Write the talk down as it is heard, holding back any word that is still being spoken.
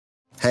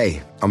Hey,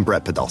 I'm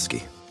Brett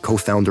Podolsky,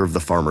 co-founder of The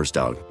Farmer's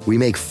Dog. We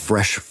make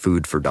fresh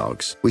food for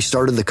dogs. We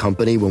started the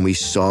company when we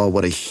saw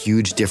what a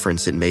huge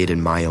difference it made in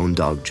my own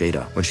dog,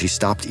 Jada, when she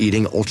stopped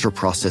eating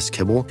ultra-processed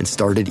kibble and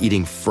started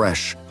eating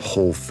fresh,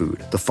 whole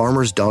food. The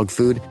Farmer's Dog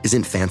food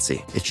isn't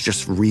fancy. It's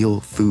just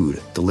real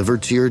food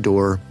delivered to your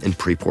door in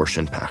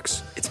pre-portioned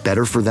packs. It's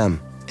better for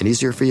them and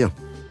easier for you.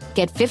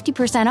 Get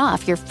 50%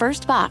 off your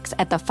first box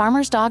at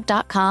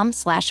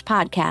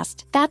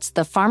thefarmersdog.com/podcast. That's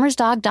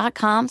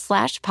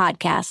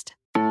thefarmersdog.com/podcast.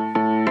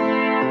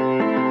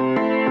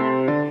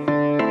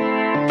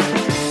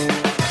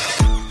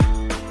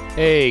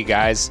 Hey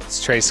guys,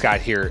 it's Trey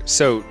Scott here.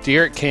 So,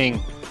 D'Eriq King,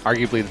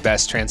 arguably the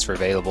best transfer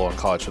available in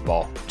college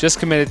football, just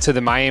committed to the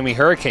Miami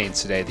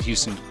Hurricanes today. The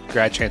Houston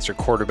grad transfer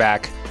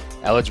quarterback,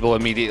 eligible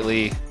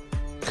immediately,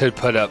 could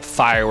put up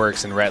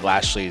fireworks in Rhett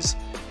Lashley's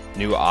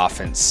new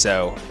offense.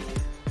 So,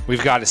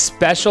 we've got a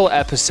special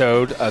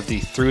episode of the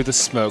Through the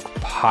Smoke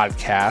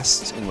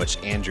podcast in which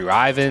Andrew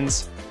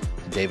Ivins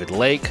and David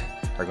Lake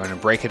are going to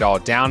break it all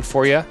down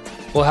for you.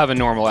 We'll have a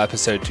normal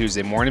episode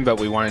Tuesday morning, but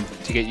we wanted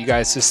to get you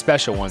guys a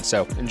special one,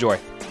 so enjoy.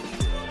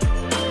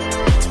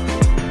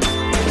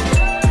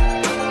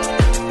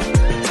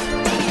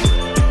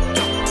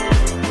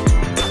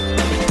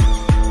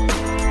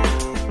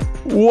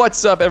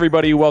 What's up,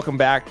 everybody? Welcome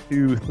back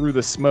to Through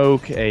the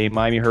Smoke, a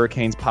Miami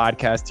Hurricanes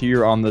podcast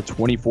here on the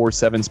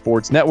 24/7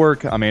 Sports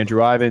Network. I'm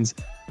Andrew Ivins.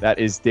 That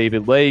is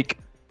David Lake.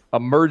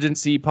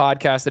 Emergency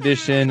podcast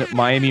edition.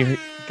 Miami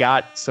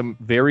got some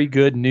very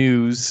good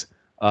news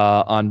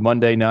on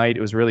Monday night. It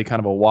was really kind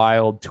of a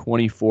wild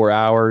 24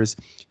 hours.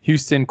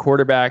 Houston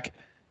quarterback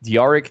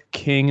D'Eriq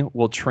King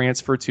will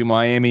transfer to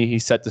Miami.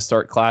 He's set to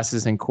start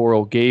classes in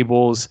Coral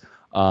Gables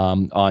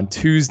on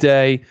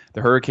Tuesday.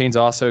 The Hurricanes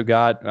also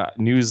got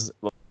news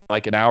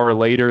like an hour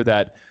later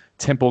that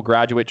Temple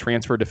graduate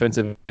transfer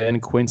defensive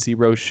end Quincy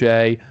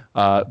Roche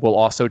will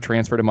also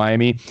transfer to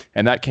Miami.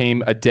 And that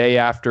came a day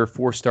after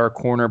four-star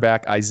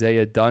cornerback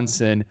Isaiah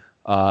Dunson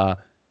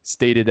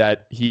stated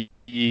that he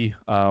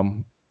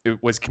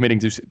was committing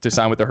to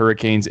sign with the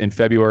Hurricanes in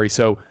February.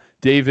 So,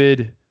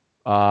 David,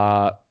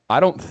 I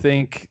don't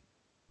think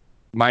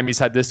Miami's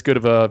had this good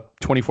of a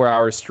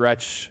 24-hour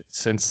stretch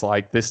since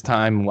like this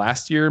time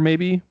last year,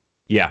 maybe.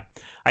 Yeah,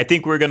 I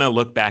think we're going to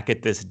look back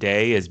at this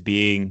day as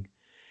being,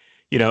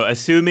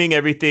 assuming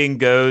everything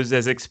goes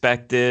as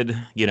expected,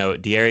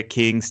 D'Eriq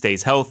King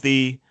stays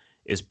healthy,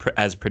 is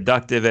as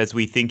productive as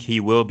we think he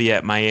will be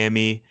at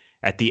Miami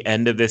at the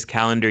end of this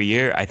calendar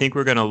year. I think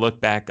we're going to look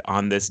back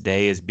on this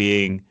day as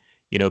being,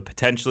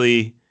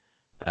 potentially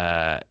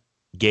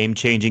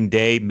game-changing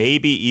day,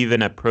 maybe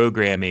even a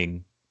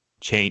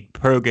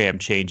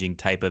program-changing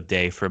type of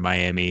day for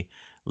Miami,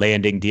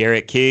 landing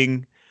D'Eriq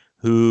King,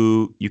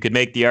 who you could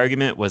make the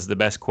argument was the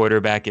best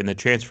quarterback in the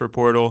transfer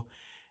portal.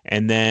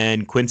 And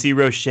then Quincy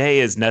Roche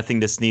is nothing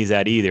to sneeze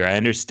at either. I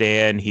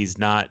understand he's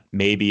not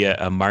maybe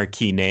a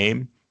marquee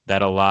name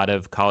that a lot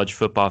of college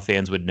football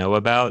fans would know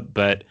about,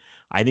 but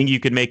I think you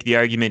could make the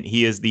argument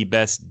he is the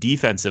best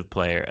defensive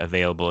player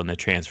available in the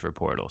transfer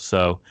portal.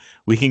 So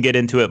we can get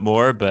into it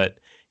more, but,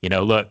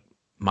 look,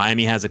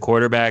 Miami has a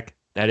quarterback.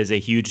 That is a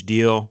huge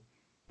deal.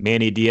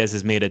 Manny Diaz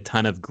has made a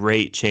ton of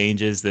great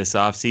changes this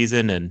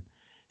offseason,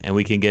 and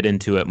we can get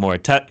into it more.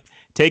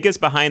 Take us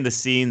behind the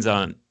scenes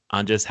on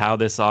just how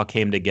this all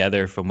came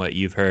together from what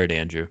you've heard,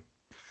 Andrew.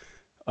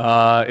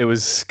 It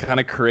was kind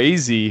of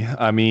crazy.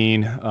 I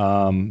mean,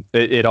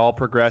 it all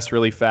progressed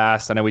really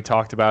fast. I know we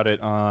talked about it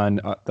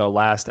on the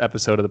last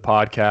episode of the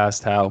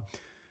podcast, how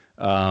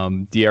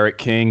D'Eriq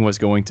King was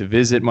going to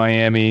visit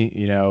Miami.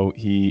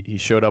 He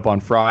showed up on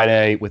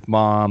Friday with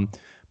mom.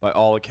 By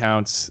all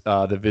accounts,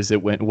 the visit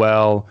went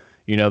well.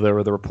 There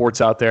were the reports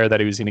out there that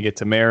he was going to get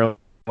to Maryland,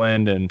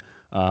 and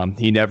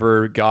he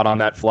never got on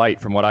that flight.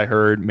 From what I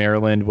heard,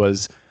 Maryland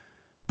was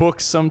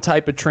booked some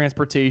type of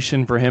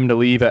transportation for him to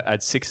leave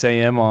at 6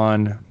 a.m.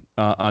 on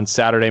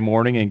Saturday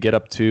morning and get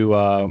up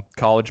to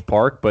College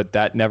Park, but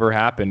that never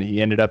happened.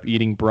 He ended up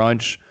eating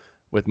brunch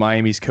with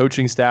Miami's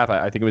coaching staff.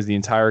 I think it was the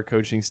entire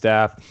coaching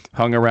staff,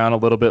 hung around a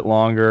little bit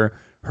longer.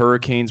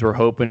 Hurricanes were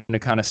hoping to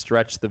kind of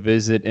stretch the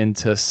visit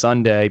into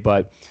Sunday,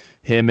 but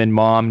him and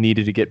mom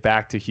needed to get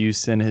back to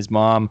Houston. His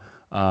mom,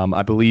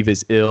 I believe,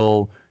 is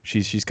ill.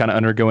 She's kind of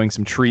undergoing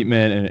some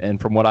treatment,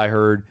 and from what I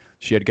heard,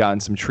 she had gotten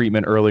some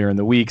treatment earlier in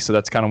the week, so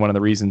that's kind of one of the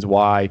reasons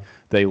why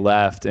they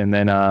left. And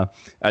then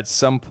at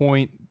some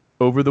point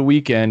over the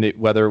weekend,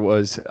 whether it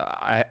was,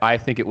 I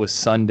think it was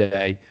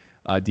Sunday,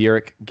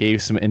 D'Eriq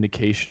gave some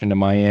indication to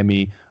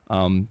Miami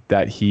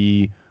that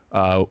he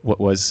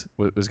was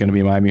going to be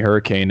a Miami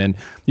Hurricane. And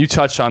you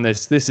touched on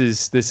this. This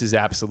is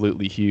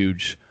absolutely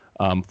huge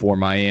for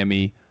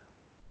Miami.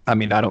 I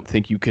mean, I don't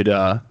think you could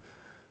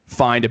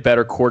find a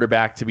better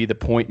quarterback to be the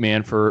point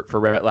man for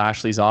Rhett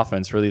Lashley's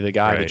offense, really the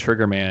guy, right, the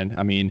trigger man.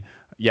 I mean,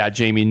 yeah,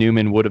 Jamie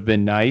Newman would have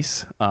been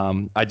nice.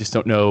 I just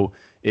don't know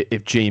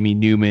if Jamie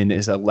Newman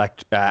is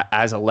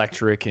as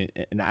electric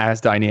and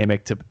as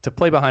dynamic to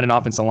play behind an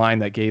offensive line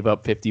that gave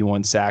up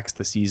 51 sacks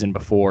the season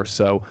before.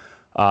 So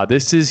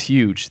This is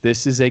huge.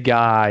 This is a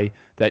guy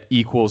that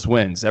equals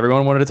wins.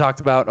 Everyone wanted to talk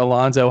about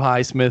Alonzo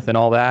Highsmith and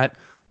all that.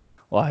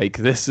 Like,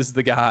 this is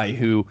the guy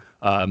who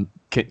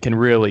can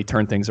really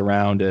turn things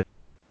around.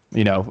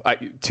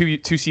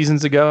 Two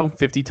seasons ago,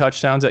 50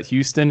 touchdowns at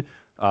Houston.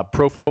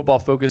 Pro Football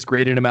Focus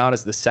graded him out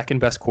as the second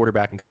best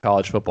quarterback in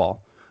college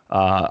football.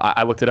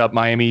 I looked it up.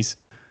 Miami's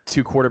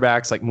two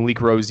quarterbacks, like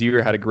Malik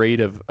Rozier, had a grade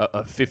of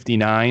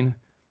 59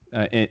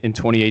 in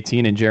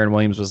 2018, and Jaron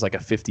Williams was like a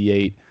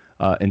 58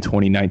 in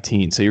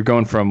 2019. So you're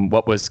going from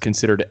what was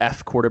considered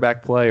F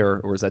quarterback play,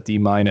 or was that D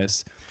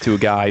minus, to a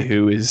guy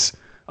who is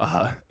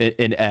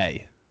an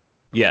A.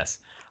 Yes.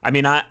 I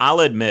mean, I'll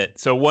admit,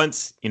 so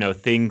once,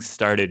 things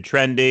started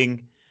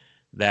trending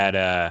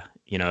that,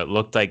 it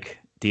looked like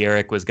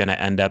D'Eriq was going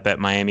to end up at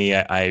Miami,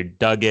 I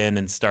dug in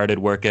and started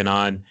working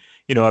on,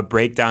 a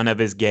breakdown of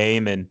his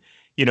game. And,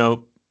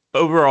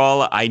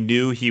 overall, I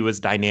knew he was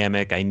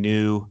dynamic. I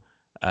knew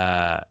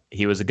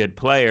he was a good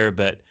player.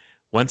 But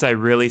once I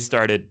really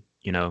started,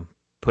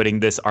 putting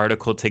this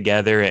article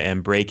together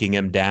and breaking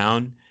him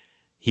down,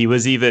 he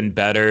was even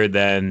better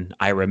than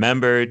I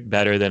remembered,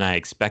 better than I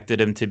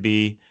expected him to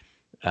be.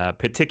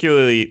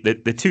 Particularly,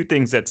 the two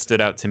things that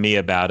stood out to me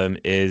about him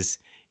is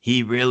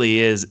he really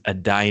is a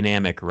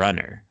dynamic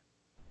runner.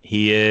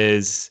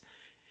 It's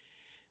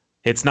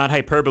not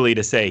hyperbole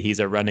to say he's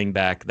a running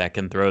back that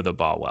can throw the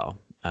ball well.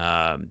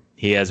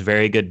 He has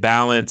very good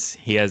balance.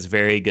 He has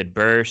very good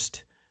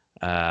burst.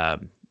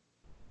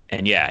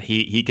 And yeah,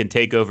 he can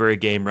take over a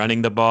game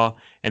running the ball.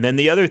 And then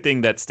the other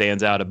thing that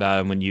stands out about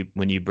him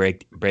when you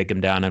break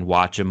him down and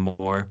watch him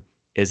more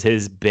is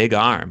his big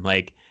arm.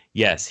 Like,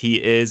 yes,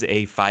 he is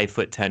a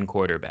 5'10"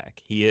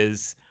 quarterback. He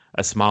is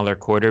a smaller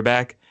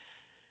quarterback,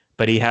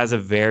 but he has a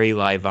very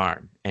live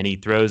arm, and he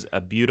throws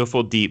a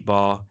beautiful deep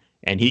ball,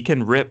 and he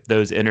can rip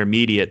those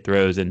intermediate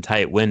throws in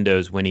tight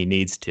windows when he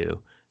needs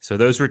to. So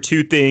those were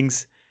two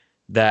things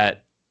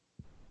that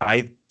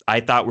I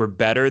thought were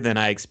better than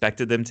I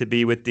expected them to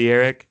be with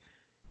D'Eriq.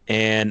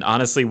 And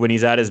honestly, when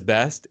he's at his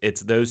best,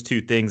 it's those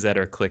two things that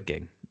are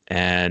clicking.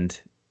 And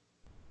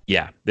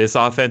yeah, this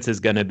offense is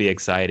going to be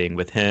exciting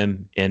with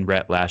him in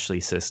Rhett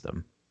Lashley's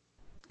system.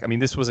 I mean,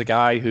 this was a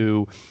guy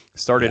who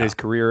started his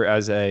career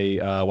as a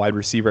wide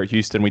receiver at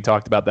Houston. We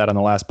talked about that on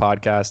the last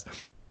podcast.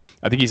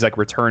 I think he's like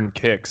returned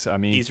kicks. I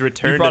mean, he's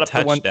returned a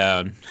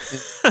touchdown.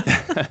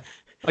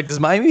 Like, does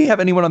Miami have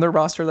anyone on their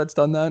roster that's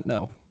done that?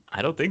 No.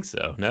 I don't think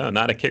so. No,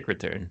 not a kick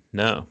return.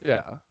 No.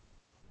 Yeah.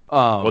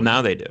 Well,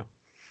 now they do.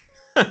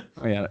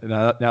 Yeah,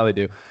 now they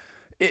do.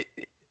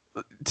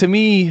 To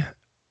me,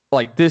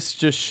 like, this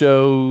just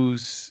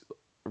shows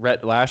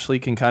Rhett Lashley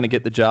can kind of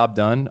get the job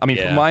done. I mean,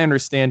 from my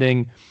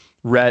understanding,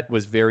 Rhett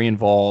was very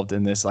involved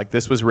in this. Like,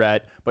 this was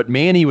Rhett, but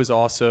Manny was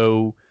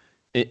also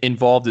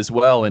involved as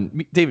well.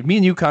 And David, me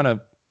and you kind of,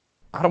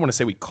 I don't want to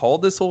say we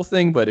called this whole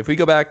thing, but if we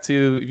go back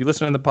to, if you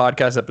listen to the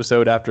podcast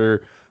episode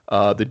after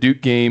the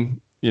Duke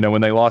game,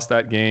 when they lost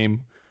that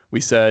game,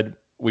 we said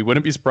we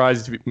wouldn't be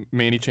surprised if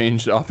Manny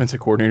changed offensive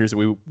coordinators.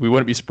 We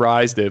wouldn't be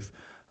surprised if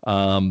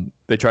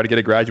they try to get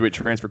a graduate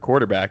transfer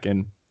quarterback.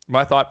 And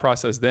my thought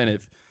process then,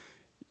 if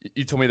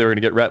you told me they were going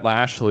to get Rhett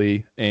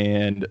Lashley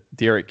and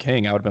D'Eriq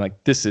King, I would have been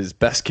like, this is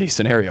best case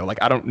scenario.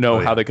 Like, I don't know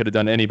how they could have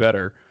done any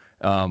better.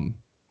 And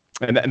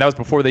that was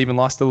before they even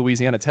lost to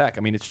Louisiana Tech.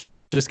 I mean, it's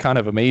just kind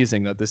of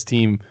amazing that this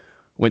team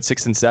went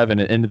 6-7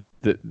 and ended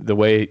the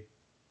way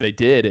they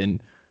did.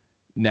 And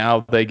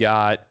now they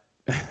got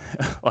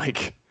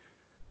like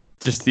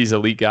just these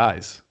elite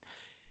guys.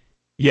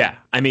 Yeah.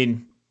 I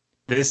mean,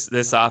 this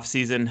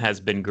offseason has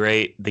been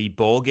great. The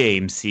bowl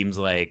game seems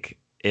like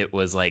it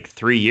was like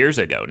 3 years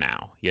ago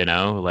now,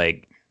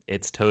 like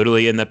it's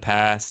totally in the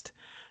past.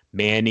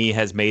 Manny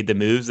has made the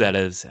moves that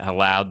has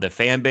allowed the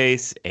fan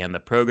base and the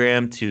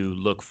program to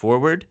look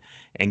forward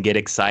and get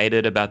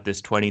excited about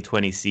this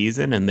 2020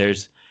 season. And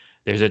there's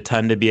a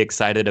ton to be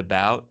excited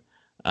about.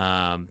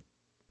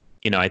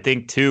 I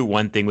think too,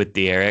 one thing with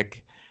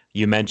D'Eriq,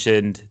 you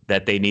mentioned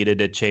that they needed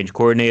to change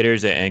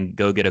coordinators and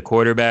go get a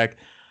quarterback.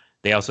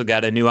 They also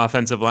got a new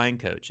offensive line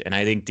coach. And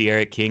I think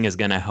D'Eriq King is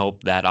going to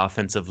help that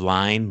offensive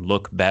line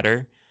look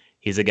better.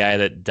 He's a guy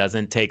that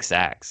doesn't take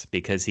sacks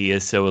because he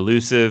is so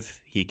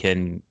elusive. He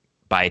can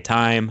buy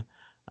time.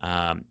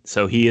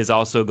 So he is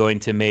also going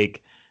to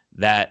make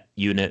that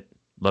unit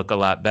look a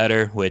lot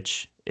better,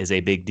 which is a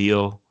big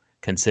deal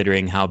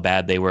considering how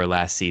bad they were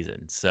last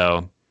season.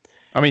 So,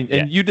 I mean,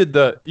 and you did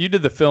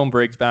the film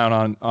breakdown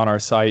on our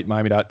site,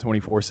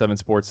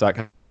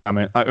 Miami.247sports.com. I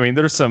mean,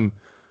 there's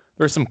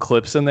some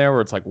clips in there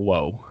where it's like,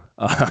 whoa.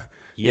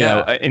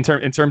 In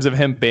terms of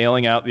him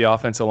bailing out the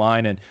offensive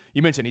line. And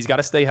you mentioned he's got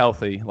to stay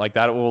healthy. Like,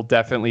 that will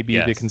definitely be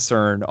the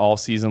concern all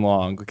season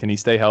long. Can he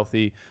stay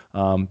healthy?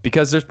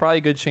 Because there's probably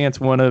a good chance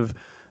one of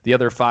the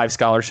other 5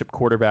 scholarship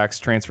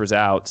quarterbacks transfers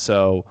out.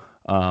 So,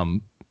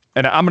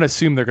 and I'm going to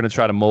assume they're going to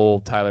try to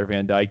mold Tyler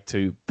Van Dyke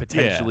to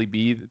potentially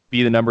be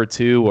the number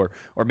 2,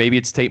 or maybe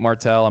it's Tate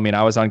Martell. I mean,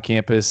 I was on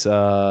campus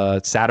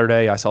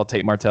Saturday. I saw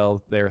Tate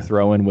Martell there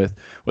throwing with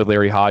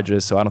Larry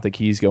Hodges, so I don't think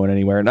he's going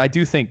anywhere. And I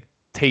do think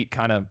Tate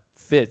kind of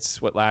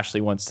fits what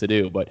Lashley wants to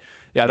do. But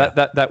yeah.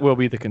 That will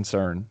be the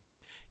concern.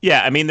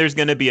 Yeah, I mean, there's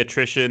going to be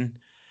attrition.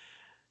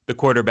 The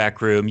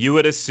quarterback room. You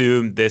would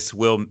assume this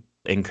will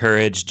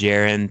encourage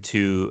Jaren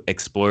to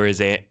explore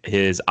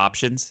his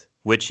options,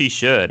 which he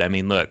should. I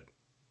mean, look,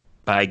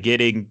 by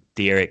getting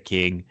D'Eriq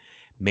King,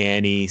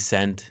 Manny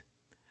sent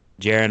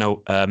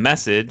Jaren a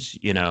message,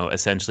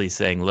 essentially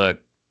saying, look,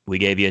 we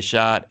gave you a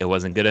shot. It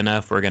wasn't good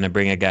enough. We're going to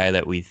bring a guy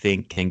that we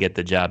think can get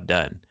the job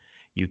done.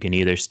 You can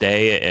either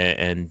stay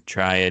and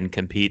try and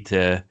compete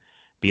to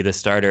be the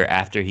starter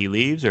after he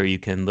leaves, or you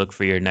can look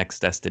for your next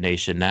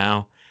destination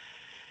now.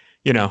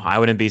 I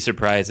wouldn't be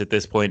surprised at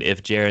this point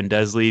if Jaren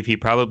does leave. He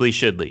probably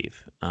should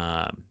leave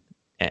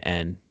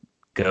and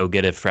go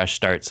get a fresh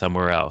start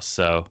somewhere else.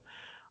 So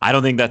I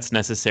don't think that's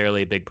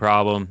necessarily a big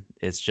problem.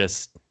 It's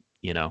just,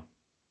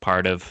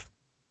 part of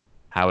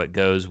how it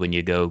goes when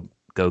you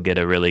go get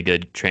a really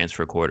good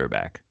transfer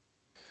quarterback.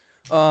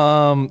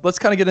 Let's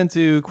kind of get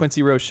into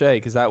Quincy Roche,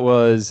 because that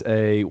was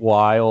a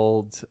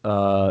wild,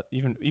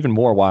 even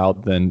more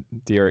wild than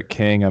D'Eriq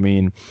King. I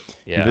mean,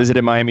 He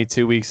visited Miami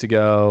 2 weeks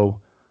ago.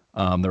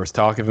 There was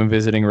talk of him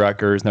visiting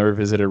Rutgers, never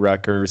visited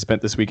Rutgers,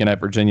 spent this weekend at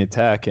Virginia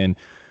Tech. And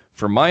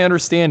from my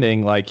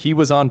understanding, he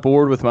was on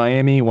board with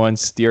Miami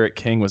once D'Eriq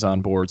King was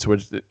on board.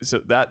 So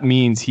that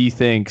means he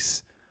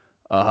thinks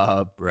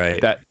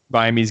that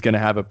Miami's going to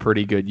have a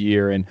pretty good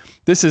year. And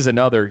this is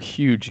another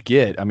huge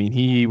get. I mean,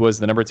 he was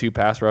the number 2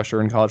 pass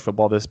rusher in college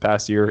football this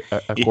past year,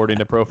 according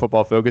to Pro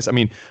Football Focus. I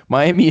mean,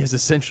 Miami has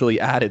essentially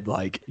added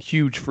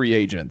huge free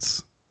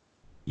agents.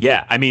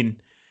 Yeah, I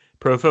mean,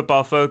 Pro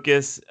Football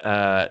Focus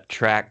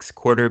tracks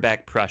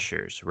quarterback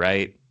pressures,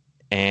 right?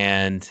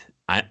 And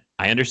I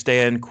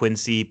understand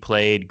Quincy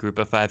played Group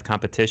of 5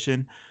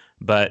 competition,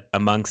 but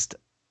amongst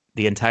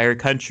the entire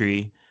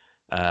country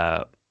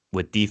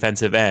with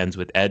defensive ends,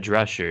 with edge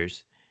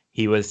rushers,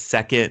 he was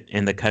second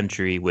in the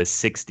country with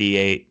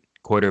 68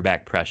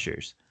 quarterback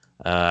pressures,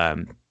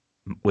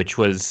 which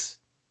was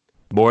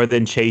more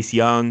than Chase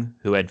Young,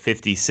 who had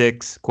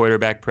 56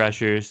 quarterback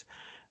pressures.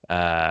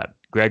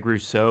 Greg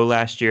Rousseau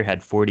last year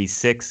had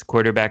 46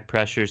 quarterback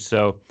pressures.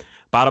 So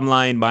bottom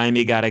line,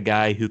 Miami got a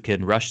guy who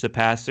can rush the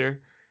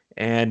passer.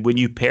 And when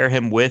you pair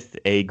him with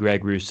a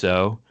Greg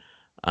Rousseau,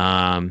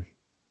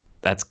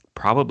 that's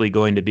probably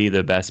going to be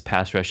the best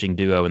pass rushing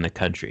duo in the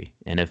country.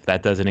 And if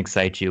that doesn't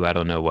excite you, I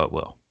don't know what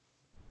will.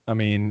 I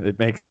mean, it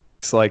makes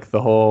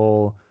the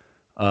whole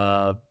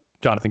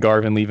Jonathan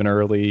Garvin leaving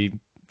early,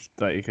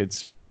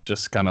 it's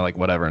just kind of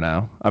whatever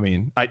now. I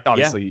mean,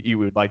 obviously you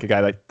would like a guy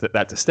like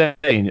that to stay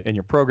in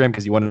your program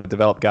because you want to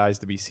develop guys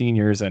to be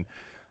seniors. And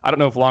I don't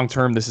know if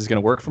long-term this is going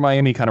to work for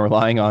Miami, kind of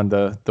relying on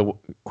the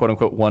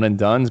quote-unquote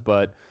one-and-dones,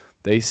 but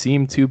they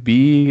seem to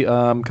be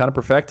kind of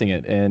perfecting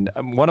it. And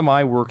one of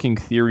my working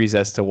theories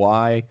as to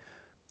why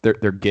they're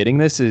getting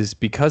this is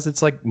because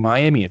it's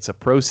Miami. It's a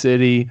pro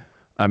city.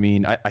 I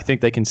mean, I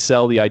think they can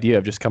sell the idea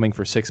of just coming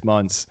for 6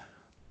 months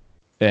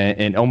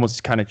and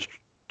almost kind of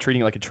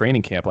treating it like a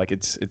training camp.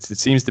 It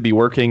seems to be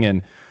working,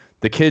 and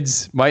the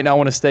kids might not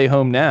want to stay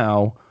home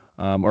now,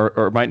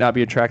 or might not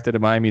be attracted to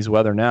Miami's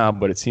weather now,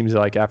 but it seems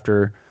like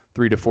after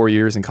 3 to 4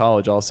 years in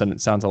college, all of a sudden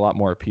it sounds a lot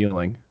more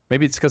appealing.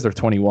 Maybe it's because they're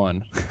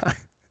 21.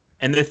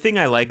 And the thing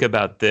I like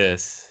about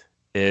this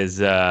is,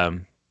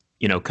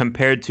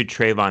 compared to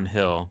Trayvon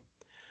Hill,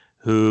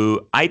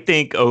 who I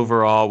think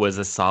overall was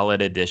a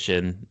solid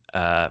addition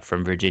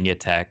from Virginia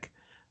Tech.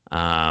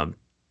 The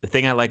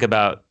thing I like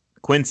about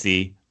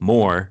Quincy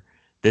more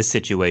this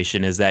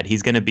situation is that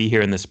he's going to be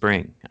here in the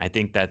spring. I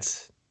think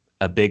that's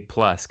a big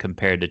plus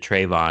compared to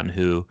Trayvon,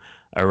 who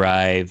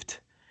arrived.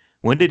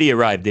 When did he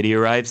arrive? Did he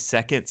arrive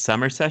second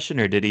summer session,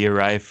 or did he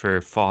arrive for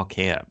fall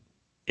camp?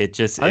 It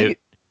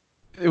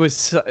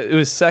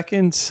was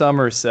second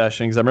summer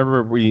session, because I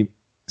remember we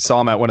saw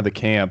him at one of the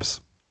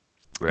camps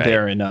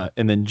there and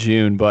then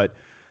June. But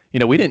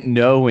we didn't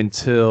know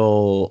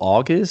until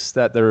August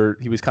that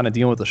he was kind of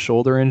dealing with a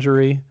shoulder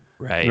injury.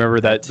 Right. Remember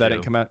that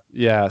didn't come out.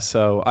 Yeah.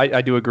 So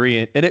I do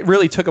agree. And it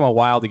really took him a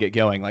while to get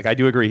going. I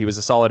do agree. He was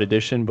a solid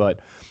addition, but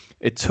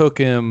it took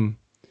him,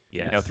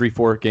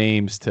 3-4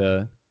 games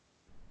to,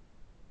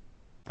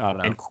 I don't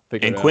know.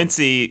 And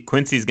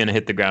Quincy's going to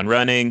hit the ground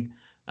running.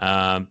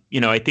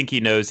 I think he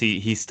knows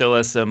he still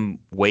has some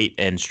weight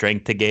and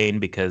strength to gain,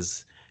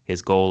 because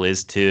his goal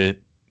is to,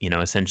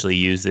 essentially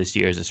use this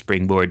year as a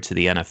springboard to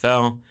the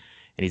NFL.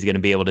 And he's going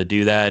to be able to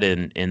do that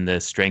in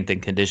the strength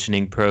and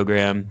conditioning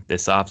program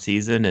this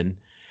offseason.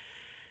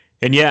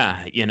 And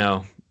yeah,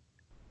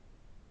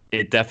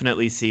 it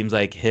definitely seems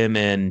like him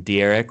and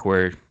D'Eriq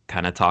were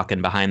kind of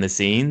talking behind the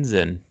scenes,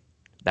 and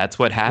that's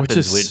what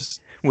happens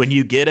when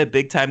you get a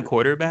big-time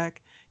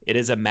quarterback. It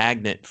is a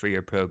magnet for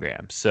your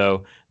program.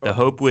 So the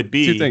hope would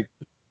be...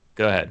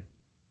 Go ahead.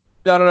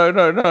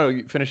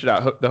 No. Finish it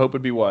out. The hope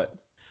would be what?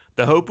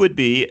 The hope would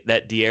be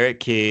that D'Eriq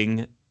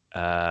King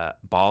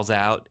balls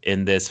out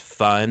in this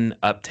fun,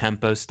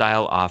 up-tempo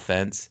style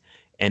offense,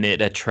 and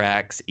it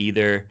attracts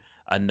either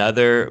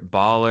another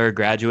baller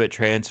graduate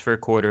transfer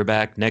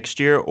quarterback next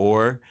year,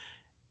 or,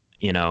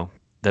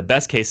 the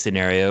best-case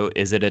scenario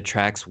is it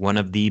attracts one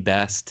of the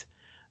best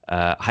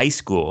high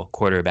school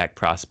quarterback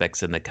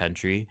prospects in the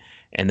country,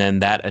 and then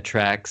that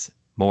attracts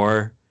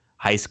more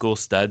high school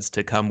studs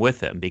to come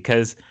with him.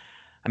 Because,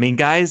 I mean,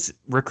 guys,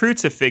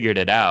 recruits have figured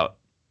it out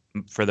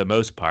for the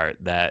most part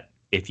that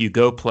if you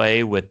go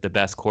play with the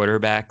best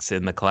quarterbacks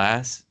in the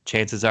class,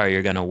 chances are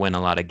you're going to win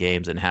a lot of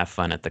games and have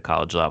fun at the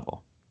college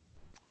level.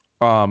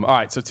 All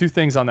right, so 2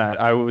 things on that.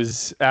 I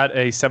was at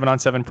a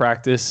 7-on-7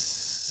 practice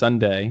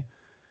Sunday.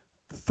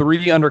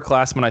 3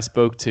 underclassmen I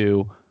spoke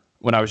to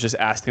when I was just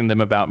asking them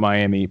about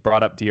Miami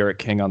brought up D'Eriq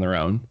King on their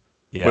own,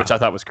 which I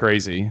thought was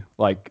crazy.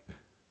 Like,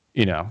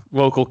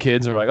 local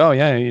kids are like, oh,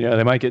 yeah,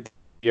 they might get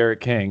D'Eriq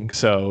King.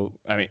 So,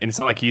 I mean, and it's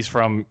not like he's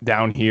from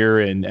down here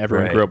and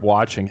everyone grew up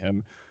watching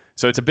him.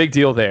 So it's a big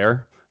deal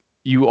there.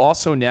 You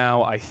also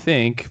now, I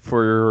think,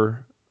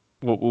 for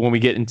when we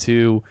get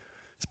into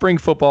spring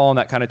football and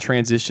that kind of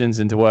transitions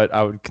into what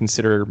I would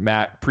consider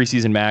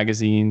preseason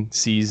magazine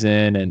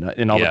season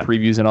and all the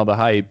previews and all the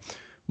hype,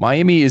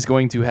 Miami is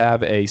going to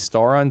have a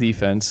star on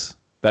defense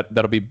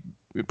that'll be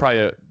probably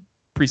a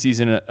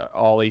preseason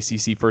all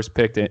ACC first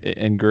pick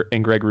in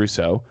Greg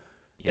Rousseau.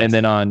 Yes. And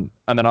then on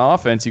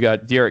offense, you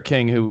got D'Eriq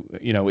King, who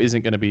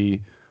isn't going to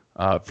be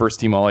first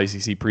team all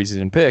ACC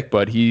preseason pick,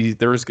 but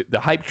the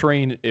hype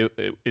train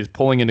is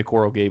pulling into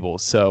Coral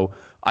Gables. So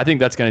I think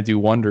that's going to do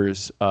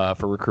wonders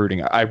for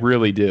recruiting. I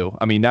really do.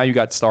 I mean, now you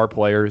got star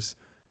players,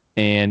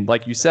 and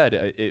like you said,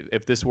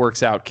 if this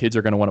works out, kids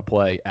are going to want to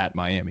play at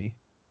Miami.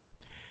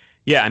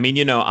 Yeah, I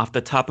mean, off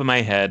the top of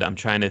my head, I'm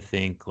trying to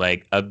think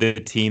like of the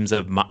teams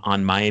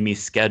on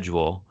Miami's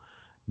schedule.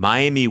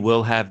 Miami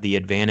will have the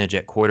advantage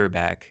at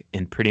quarterback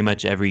in pretty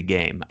much every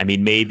game. I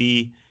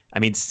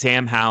mean,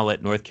 Sam Howell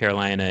at North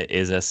Carolina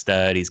is a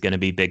stud. He's going to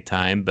be big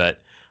time,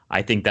 but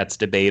I think that's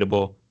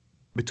debatable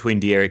between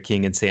D'Eriq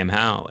King and Sam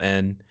Howell.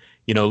 And,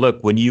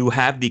 look, when you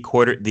have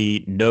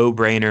the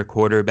no-brainer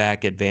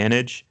quarterback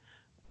advantage,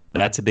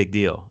 that's a big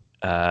deal,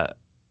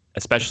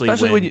 especially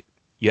when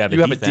you have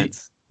a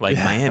defense like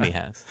Miami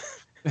has.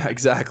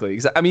 Exactly.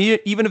 I mean,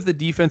 even if the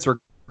defense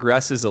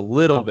regresses a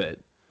little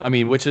bit, I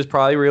mean, which is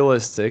probably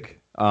realistic,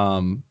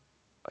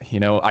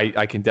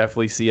 I can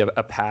definitely see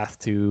a path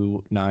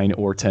to 9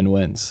 or 10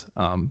 wins,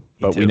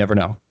 but we never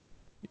know.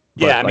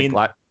 Yeah,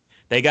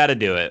 they got to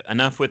do it.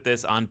 Enough with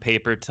this on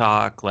paper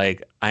talk.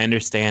 Like, I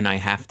understand I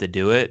have to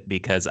do it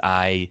because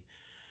I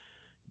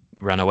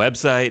run a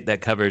website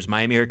that covers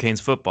Miami Hurricanes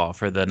football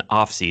for the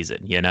off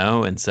season,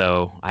 and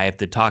so I have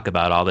to talk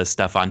about all this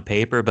stuff on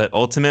paper. But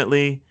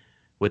ultimately,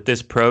 with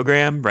this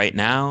program right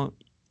now,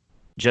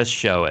 just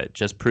show it.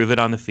 Just prove it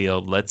on the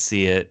field. Let's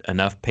see it.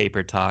 Enough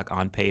paper talk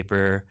on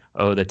paper.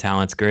 Oh, the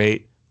talent's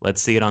great.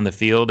 Let's see it on the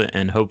field,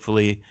 and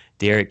hopefully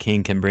D'Eriq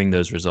King can bring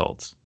those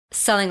results.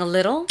 Selling a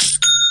little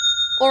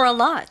or a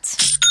lot?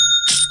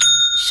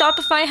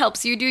 Shopify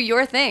helps you do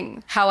your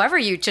thing, however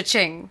you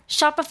cha-ching.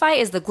 Shopify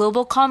is the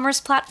global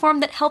commerce platform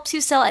that helps you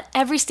sell at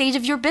every stage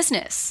of your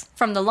business.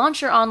 From the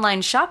launch your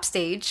online shop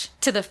stage,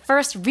 to the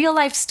first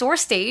real-life store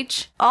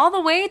stage, all the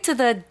way to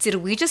the did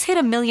we just hit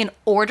 1 million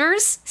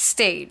orders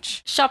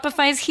stage.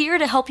 Shopify's here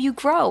to help you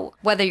grow.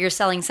 Whether you're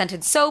selling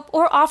scented soap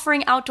or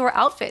offering outdoor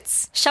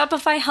outfits,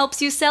 Shopify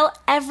helps you sell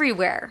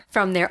everywhere.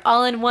 From their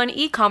all-in-one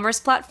e-commerce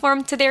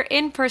platform to their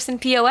in-person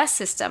POS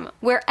system,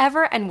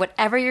 wherever and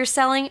whatever you're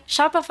selling,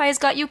 Shopify's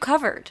got you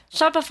covered.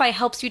 Shopify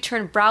helps you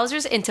turn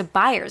browsers into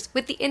buyers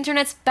with the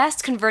internet's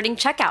best converting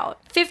checkout.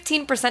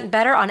 15%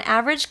 better on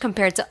average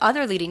compared to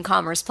other leading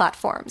commerce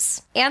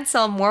platforms. And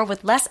sell more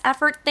with less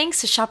effort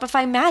thanks to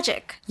Shopify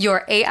Magic,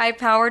 your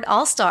AI-powered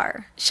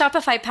all-star.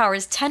 Shopify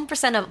powers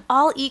 10% of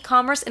all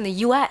e-commerce in the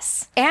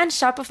US. And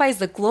Shopify is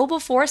the global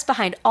force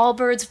behind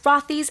Allbirds,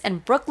 Rothy's,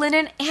 and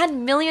Brooklinen,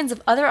 and millions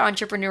of other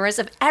entrepreneurs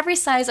of every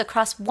size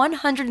across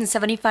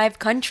 175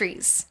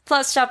 countries.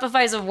 Plus,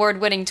 Shopify's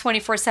award-winning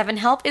 24/7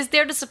 help is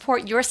there to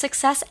support your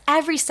success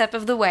every step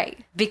of the way.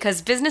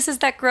 Because businesses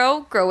that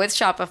grow with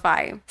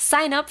Shopify.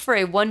 Sign up for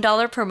a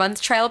 $1 per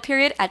month trial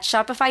period at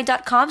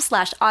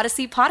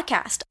shopify.com/Odyssey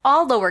Podcast,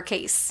 all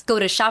lowercase. Go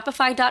to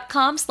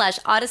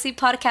shopify.com/Odyssey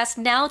Podcast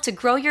now to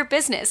grow your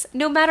business,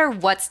 no matter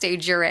what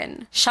stage you're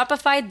in.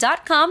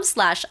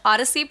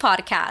 Shopify.com/Odyssey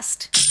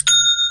Podcast.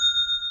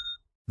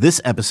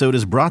 This episode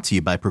is brought to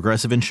you by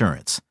Progressive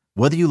Insurance.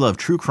 Whether you love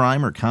true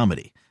crime or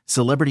comedy,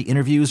 celebrity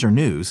interviews or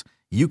news,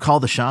 you call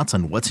the shots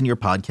on what's in your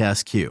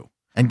podcast queue.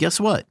 And guess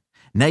what?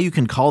 Now you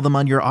can call them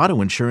on your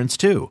auto insurance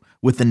too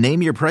with the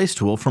Name Your Price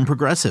tool from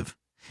Progressive.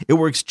 It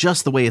works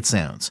just the way it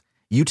sounds.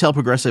 You tell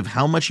Progressive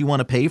how much you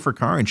want to pay for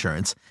car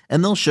insurance,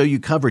 and they'll show you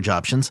coverage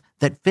options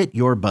that fit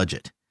your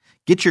budget.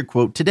 Get your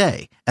quote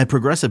today at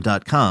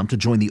Progressive.com to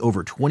join the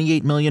over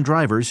 28 million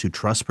drivers who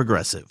trust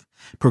Progressive.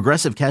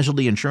 Progressive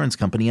Casualty Insurance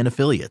Company and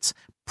Affiliates.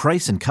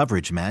 Price and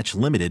coverage match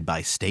limited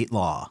by state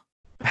law.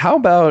 How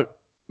about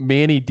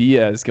Manny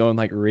Diaz going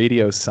like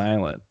radio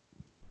silent?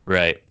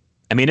 Right.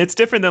 I mean, it's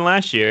different than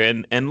last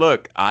year. And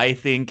look, I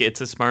think it's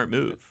a smart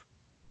move.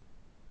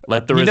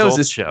 Let the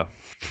results show.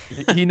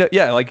 He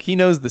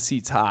knows the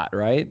seat's hot,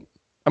 right?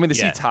 I mean, the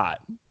seat's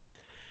hot.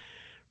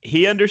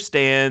 He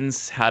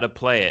understands how to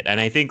play it.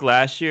 And I think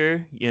last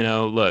year,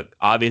 look,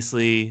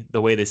 obviously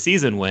the way the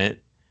season went,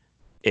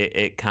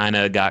 it kind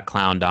of got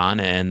clowned on,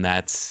 and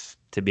that's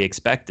to be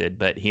expected.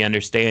 But he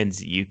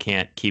understands you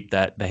can't keep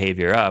that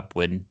behavior up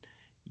when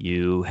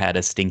you had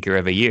a stinker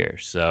of a year.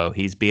 So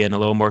he's being a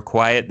little more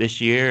quiet this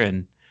year,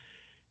 and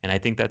I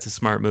think that's a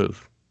smart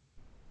move.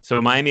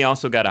 So Miami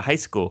also got a high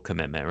school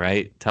commitment,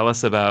 right? Tell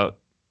us about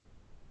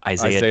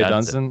Isaiah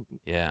Dunson.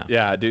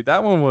 Yeah, dude,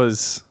 that one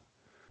was,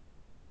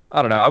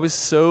 I don't know. I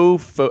was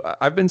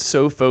I've been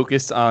so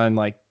focused on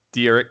like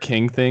D'Eriq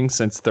King thing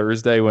since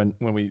Thursday when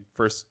we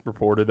first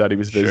reported that he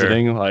was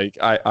visiting. Sure. Like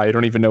I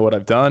don't even know what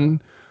I've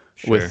done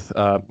with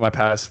my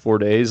past 4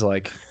 days.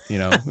 Like, you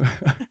know,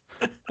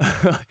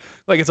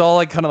 like it's all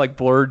like kind of like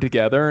blurred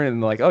together,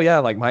 and like, oh yeah,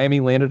 like Miami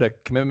landed a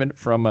commitment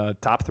from a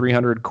top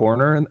 300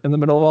 corner in the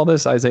middle of all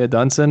this, Isaiah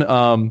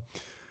Dunson.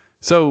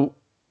 So,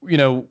 you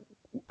know,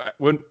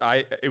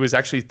 it was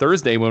actually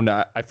Thursday when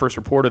I first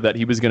reported that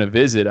he was going to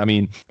visit. I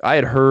mean, I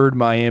had heard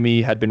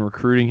Miami had been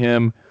recruiting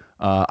him.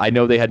 I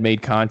know they had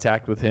made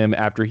contact with him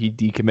after he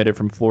decommitted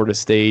from Florida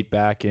State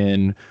back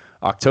in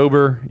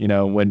October, you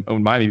know, when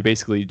Miami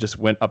basically just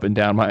went up and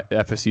down my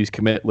FSU's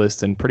commit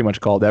list and pretty much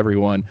called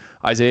everyone.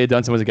 Isaiah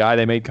Dunson was a guy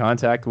they made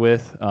contact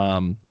with.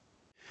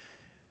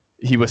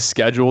 He was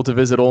scheduled to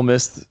visit Ole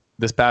Miss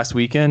this past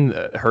weekend.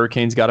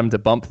 Hurricanes got him to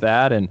bump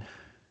that, and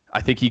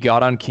I think he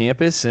got on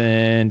campus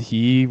and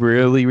he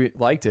really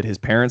liked it. His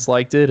parents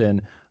liked it,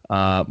 and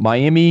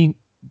Miami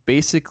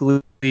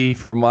basically,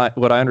 from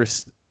what I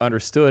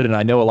understood, and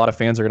I know a lot of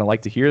fans are going to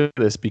like to hear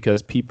this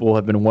because people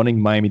have been wanting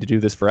Miami to do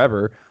this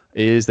forever,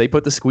 is they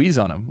put the squeeze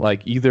on him.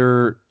 Like,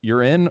 either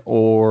you're in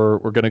or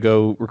we're going to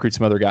go recruit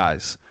some other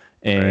guys.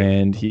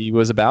 And he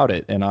was about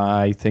it. And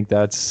I think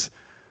that's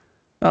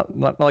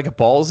not like a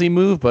ballsy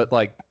move, but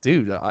like,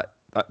 dude,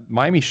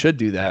 Miami should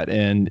do that.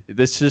 And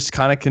this just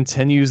kind of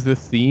continues the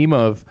theme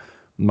of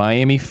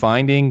Miami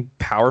finding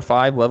Power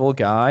 5 level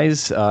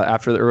guys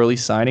after the early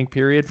signing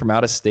period from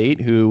out of state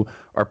who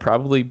are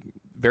probably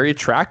very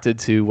attracted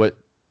to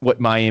what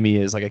Miami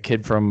is, like a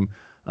kid from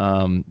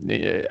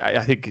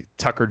I think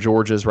Tucker,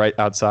 Georgia is right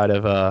outside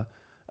of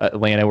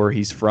Atlanta where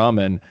he's from.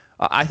 And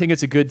I think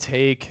it's a good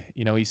take.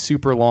 You know, he's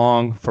super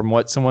long. From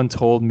what someone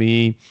told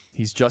me,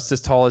 he's just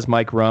as tall as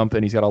Mike Rump,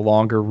 and he's got a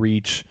longer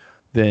reach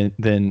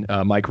than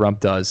Mike Rump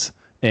does.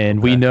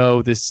 And we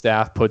know this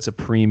staff puts a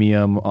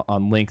premium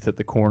on length at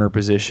the corner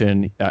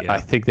position. I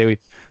think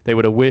they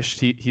would have wished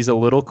he's a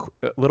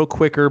little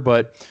quicker,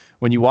 but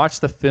when you watch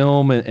the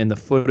film and the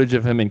footage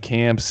of him in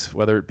camps,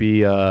 whether it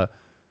be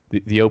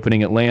the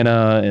opening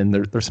Atlanta, and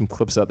there's some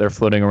clips out there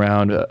floating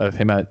around of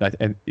him at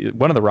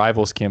one of the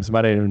Rivals camps. It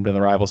might have even been the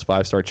Rivals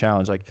 5-Star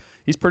Challenge. Like,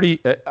 he's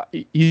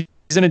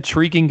he's an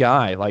intriguing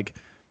guy. Like,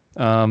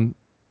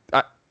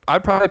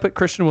 I'd probably put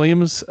Christian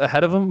Williams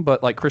ahead of him,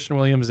 but like Christian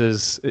Williams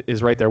is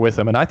right there with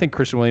him, and I think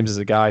Christian Williams is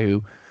a guy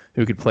who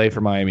could play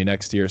for Miami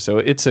next year. So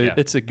it's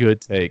a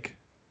good take.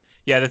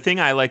 Yeah, the thing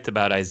I liked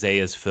about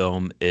Isaiah's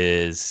film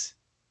is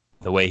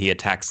the way he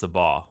attacks the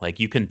ball. Like,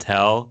 you can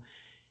tell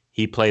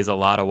he plays a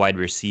lot of wide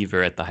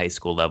receiver at the high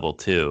school level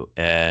too.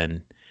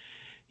 And,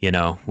 you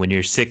know, when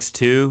you're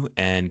 6'2"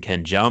 and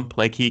can jump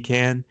like he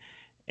can,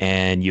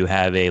 and you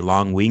have a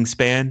long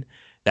wingspan,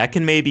 that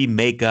can maybe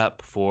make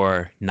up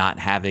for not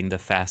having the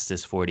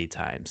fastest 40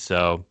 times.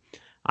 So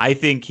I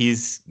think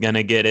he's going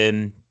to get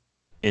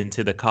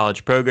into the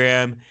college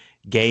program,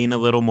 gain a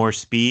little more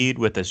speed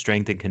with a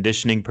strength and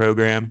conditioning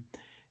program.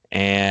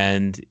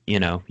 And,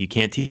 you know, you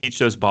can't teach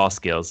those ball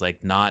skills.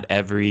 Like, not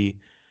every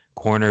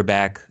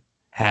cornerback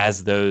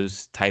has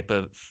those type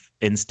of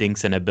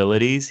instincts and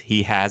abilities.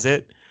 He has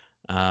it.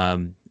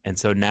 And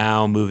so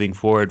now moving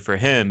forward for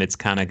him, it's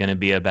kind of going to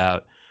be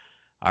about,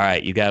 all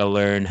right, you got to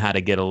learn how to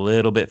get a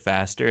little bit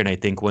faster. And I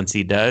think once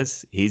he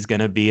does, he's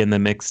going to be in the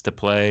mix to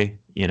play,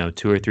 you know,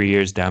 2 or 3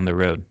 years down the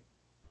road.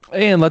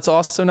 And let's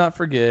also not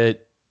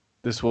forget,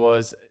 this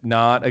was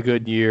not a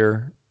good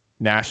year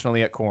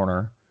nationally at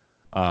corner.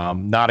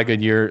 Not a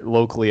good year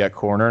locally at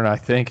corner. And I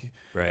think,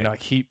 you know,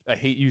 I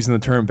hate using the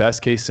term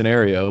best case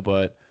scenario,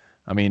 but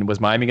I mean, was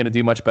Miami going to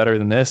do much better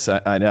than this?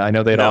 I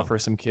know they'd offer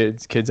some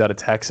kids out of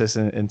Texas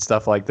and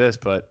stuff like this,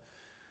 but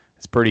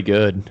it's pretty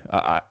good,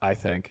 I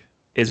think.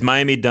 Is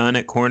Miami done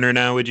at corner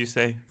now, would you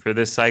say, for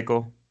this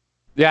cycle?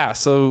 Yeah,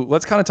 so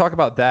let's kind of talk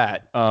about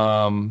that.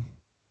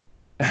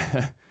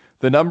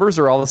 The numbers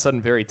are all of a sudden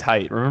very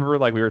tight. Remember,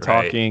 like we were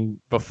talking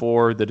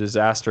before the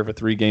disaster of a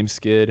 3-game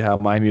skid, how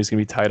Miami was going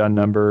to be tight on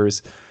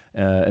numbers,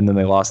 and then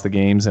they lost the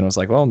games, and it was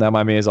like, well, now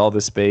Miami has all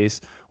this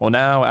space. Well,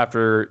 now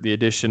after the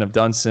addition of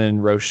Dunson,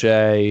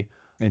 Roche,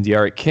 and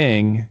D'Eriq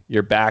King,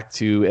 you're back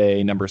to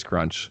a numbers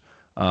crunch.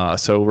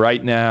 So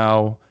right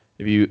now,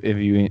 if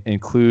you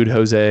include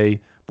Jose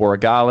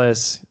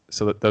Borregales,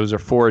 so that those are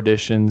 4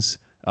 additions.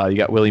 You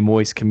got Willie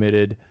Moise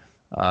committed.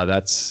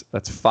 That's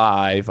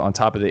 5 on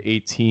top of the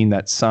 18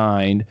 that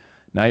signed.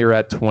 Now you're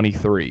at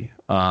 23.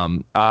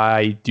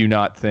 I do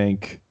not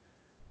think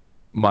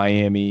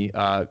Miami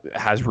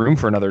has room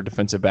for another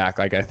defensive back.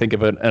 Like, I think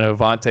if an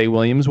Avante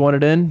Williams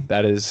wanted in,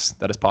 that is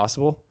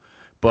possible,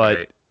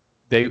 but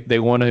they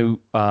want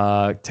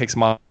to take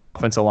some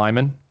offensive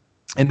linemen,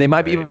 and they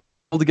might be able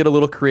to get a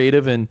little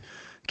creative and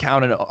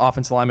count an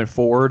offensive lineman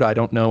forward. I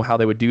don't know how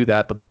they would do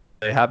that, but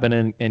they have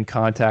been in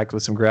contact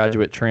with some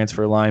graduate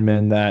transfer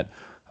linemen that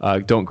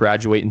don't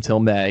graduate until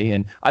May.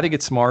 And I think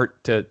it's smart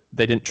they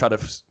didn't try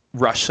to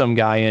rush some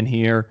guy in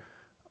here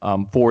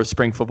for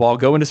spring football.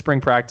 Go into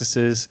spring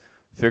practices,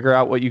 figure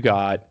out what you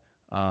got.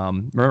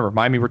 Remember,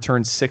 Miami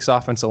returned 6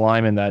 offensive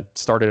linemen that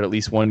started at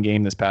least one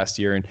game this past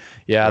year. And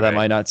that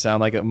might not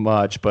sound like it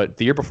much, but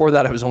the year before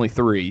that, it was only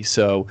 3.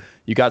 So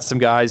you got some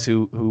guys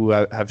who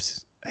have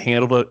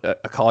handled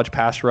a college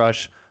pass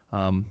rush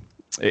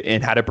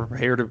and had to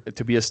prepare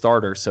to be a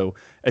starter. So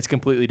it's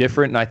completely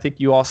different. And I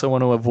think you also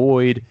want to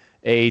avoid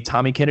a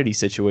Tommy Kennedy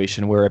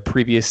situation where a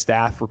previous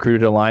staff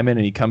recruited a lineman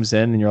and he comes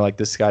in and you're like,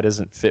 this guy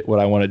doesn't fit what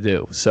I want to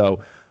do.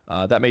 So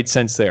that made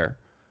sense there.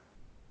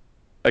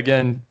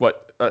 Again,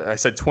 I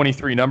said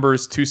 23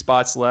 numbers, 2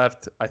 spots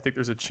left. I think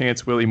there's a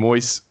chance Willie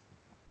Moise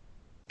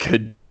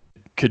could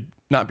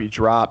not be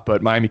dropped,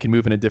 but Miami can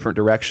move in a different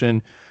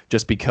direction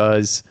just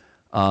because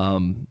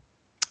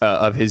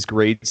of his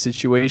grade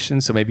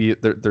situation. So maybe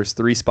there's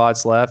 3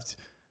 spots left.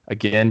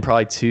 Again,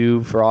 probably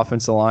 2 for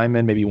offensive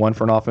linemen, maybe 1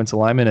 for an offensive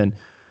lineman. And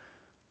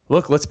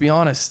look, let's be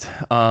honest.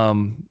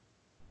 Now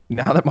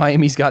that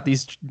Miami's got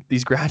these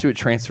graduate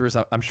transfers,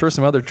 I'm sure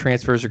some other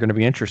transfers are going to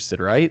be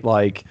interested, right?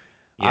 Like.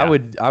 Yeah.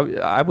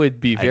 I would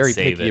be very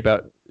picky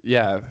about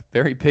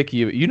very picky.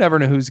 You never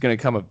know who's going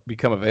to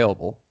become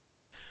available.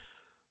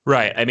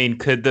 Right. I mean,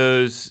 could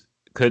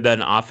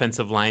an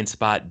offensive line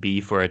spot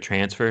be for a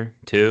transfer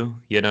too?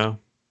 You know?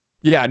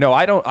 Yeah. No,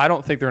 I don't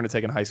think they're going to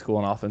take in high school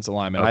an offensive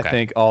lineman.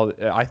 Okay.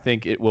 I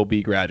think it will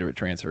be graduate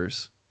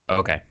transfers.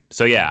 Okay.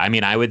 So yeah, I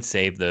mean, I would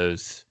save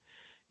those.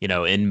 You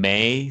know, in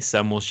May,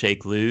 some will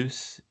shake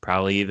loose.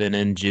 Probably even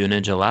in June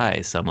and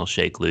July, some will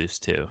shake loose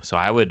too. So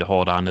I would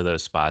hold on to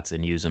those spots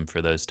and use them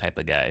for those type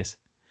of guys.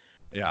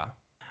 Yeah.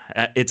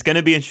 It's going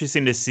to be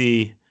interesting to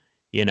see,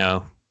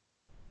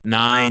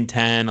 9,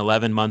 10,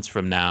 11 months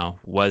from now,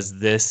 was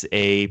this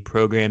a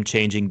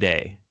program-changing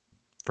day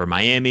for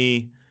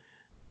Miami?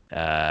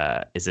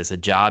 Is this a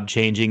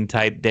job-changing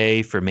type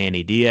day for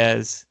Manny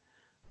Diaz?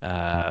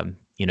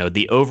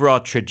 The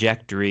overall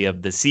trajectory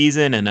of the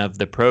season and of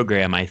the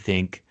program, I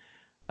think,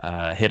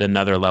 hit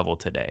another level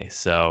today.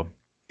 So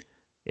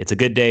it's a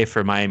good day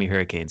for Miami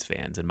Hurricanes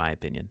fans, in my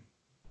opinion.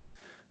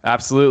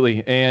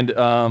 Absolutely. And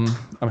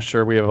I'm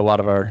sure we have a lot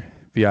of our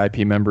VIP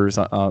members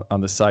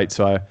on the site,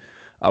 so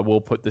I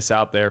will put this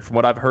out there. From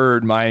what I've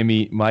heard,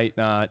 Miami might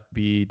not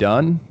be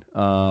done.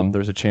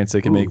 There's a chance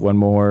they can make one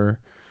more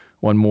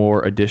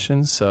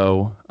addition.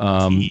 So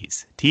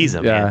tease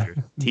them, Andrew.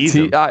 Tease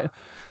them.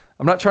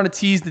 I'm not trying to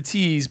tease the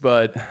tease,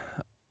 but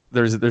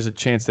there's a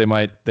chance they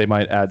might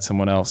add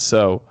someone else.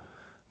 So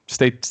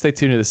stay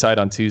tuned to the site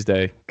on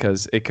Tuesday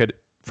because it could.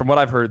 From what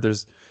I've heard,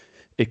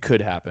 it could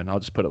happen. I'll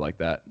just put it like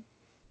that.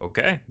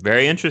 Okay,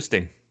 very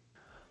interesting.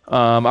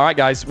 All right,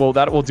 guys. Well,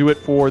 that will do it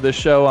for this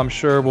show. I'm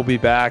sure we'll be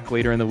back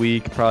later in the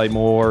week, probably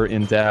more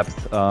in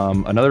depth.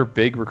 Another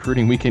big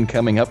recruiting weekend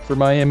coming up for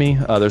Miami.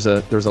 There's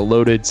a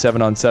loaded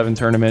 7-on-7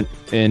 tournament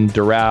in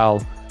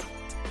Doral.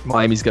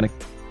 Miami's going to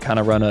kind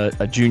of run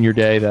a junior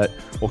day that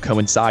will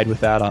coincide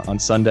with that on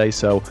Sunday.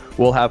 So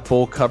we'll have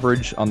full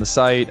coverage on the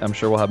site. I'm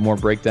sure we'll have more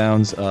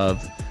breakdowns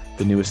of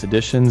the newest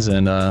additions.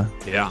 And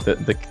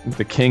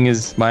the king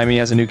is Miami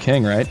has a new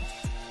king, right?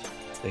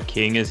 The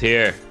king is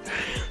here.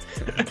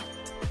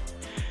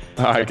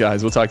 All right,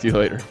 guys. We'll talk to you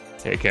later.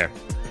 Take care.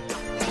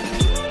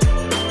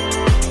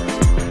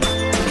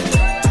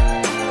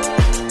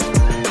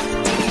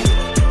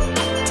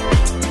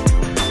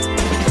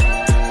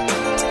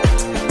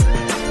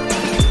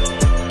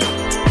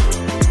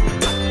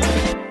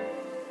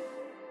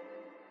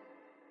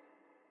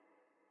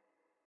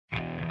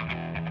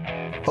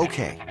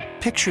 Okay,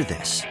 picture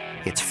this.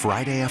 It's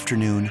Friday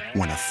afternoon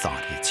when a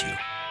thought hits you.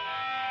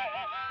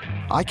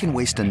 I can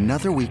waste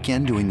another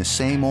weekend doing the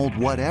same old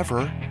whatever,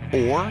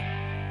 or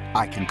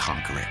I can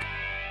conquer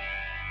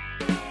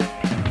it.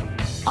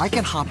 I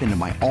can hop into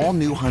my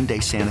all-new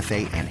Hyundai Santa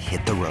Fe and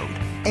hit the road.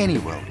 Any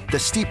road. The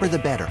steeper, the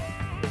better.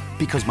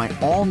 Because my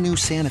all-new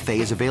Santa Fe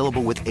is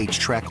available with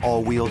H-Track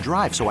all-wheel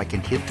drive, so I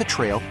can hit the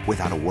trail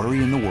without a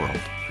worry in the world.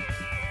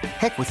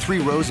 Heck, with 3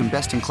 rows and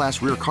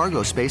best-in-class rear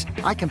cargo space,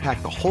 I can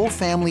pack the whole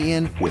family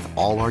in with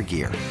all our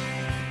gear.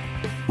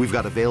 We've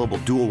got available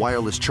dual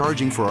wireless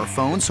charging for our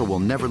phones, so we'll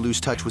never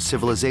lose touch with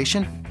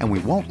civilization, and we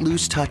won't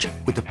lose touch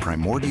with the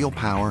primordial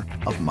power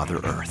of Mother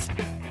Earth.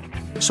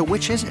 So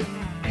which is it?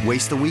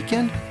 Waste the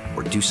weekend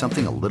or do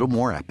something a little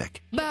more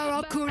epic?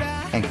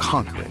 And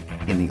conquer it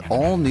in the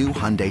all-new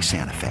Hyundai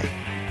Santa Fe.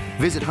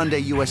 Visit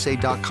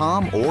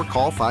HyundaiUSA.com or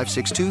call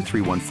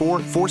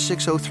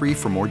 562-314-4603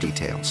 for more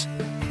details.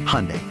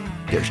 Hyundai,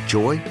 there's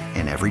joy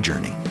in every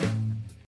journey.